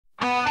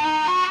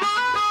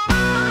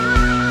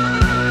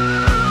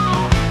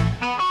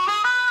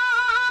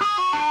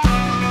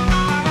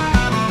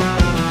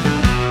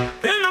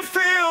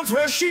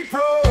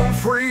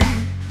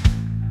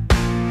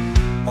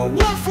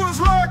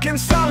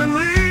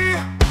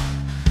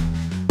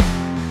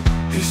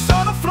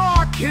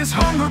His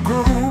hunger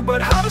grew,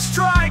 but how to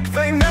strike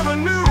they never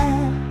knew.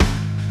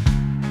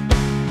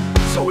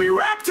 So he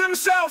wrapped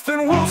himself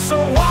in wool so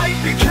white,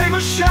 became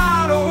a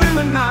shadow in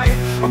the night.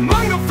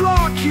 Among the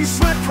flock he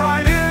slipped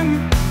right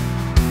in,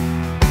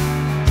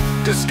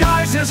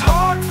 disguised his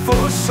heart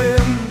full of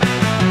sin.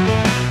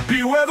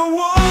 Beware the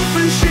wolf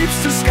in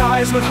sheep's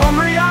disguise, with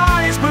hungry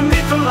eyes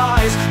beneath the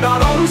lies.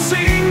 Not all who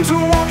seem to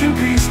walk in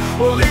peace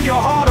will leave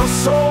your heart or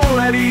soul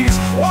at ease.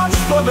 Watch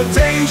for the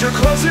danger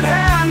close at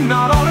hand,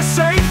 not all is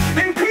safe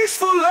in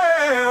peaceful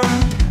land.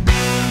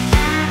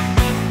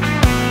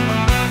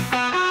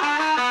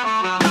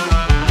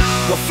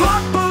 The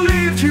flock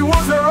believed he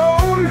was their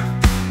own.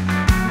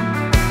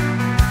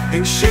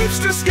 In sheep's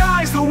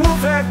disguise the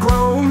wolf had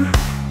grown.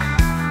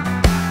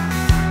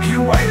 He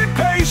waited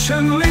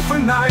patiently for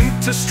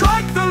night to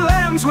strike the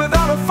lambs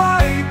without a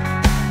fight.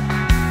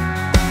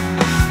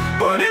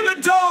 But in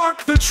the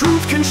dark the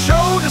truth can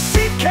show,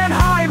 deceit can't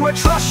hide where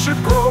trust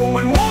should grow.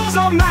 When walls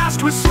are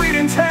masked with sweet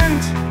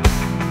intent,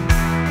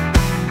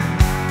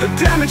 the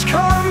damage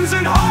comes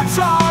and hearts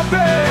are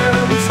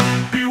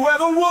bent. Beware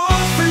the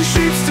wolf in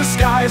sheep's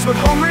disguise, with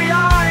hungry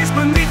eyes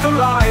beneath the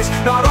lies.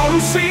 Not all who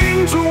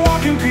seem to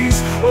walk in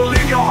peace will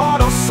leave your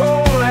heart or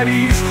soul at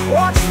ease.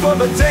 Watch for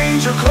the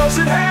danger close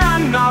at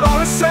hand, not all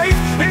is safe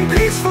in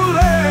peaceful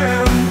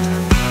land.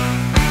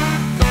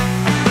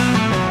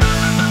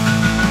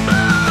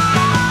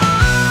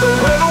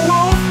 Beware the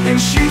wolf in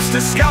sheep's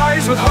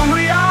disguise, with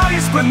hungry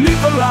eyes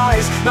beneath the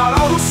lies. Not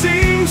all who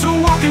seem to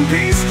walk in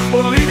peace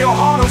will leave your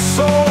heart or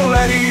soul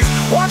at ease.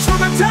 Watch for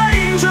the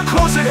danger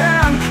close at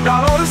hand,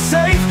 not all is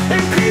safe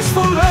in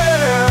peaceful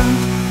land.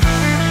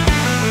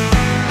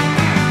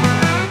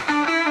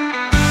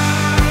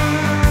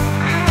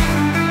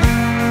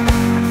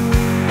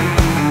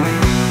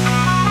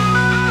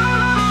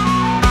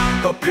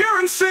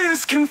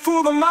 Appearances can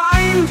fool the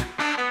mind.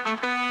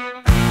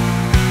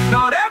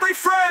 Not every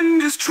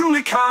friend is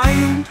truly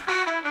kind.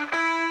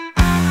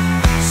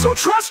 So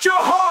trust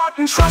your heart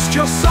and trust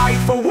your sight,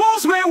 for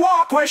wolves may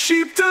walk where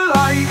sheep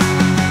delight.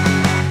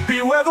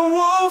 Beware the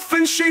wolf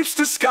in sheep's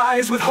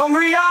disguise, with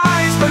hungry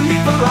eyes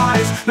beneath the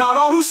lies. Not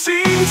all who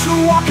seem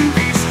to walk in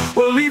peace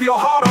will leave your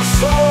heart or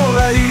soul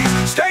at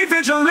ease. Stay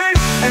vigilant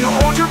and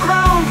hold your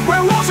ground,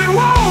 where wolves in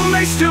woe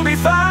may still be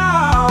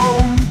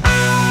found.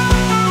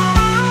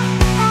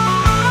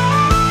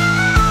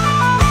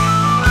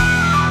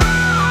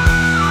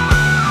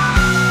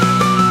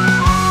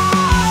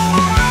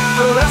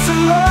 The lesson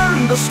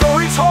learned, the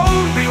story told.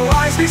 Be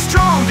wise, be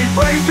strong, be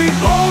brave, be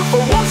bold. For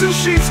wolves in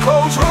sheep's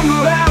clothes roam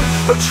the land,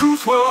 the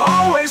truth will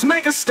always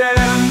make a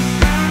stand.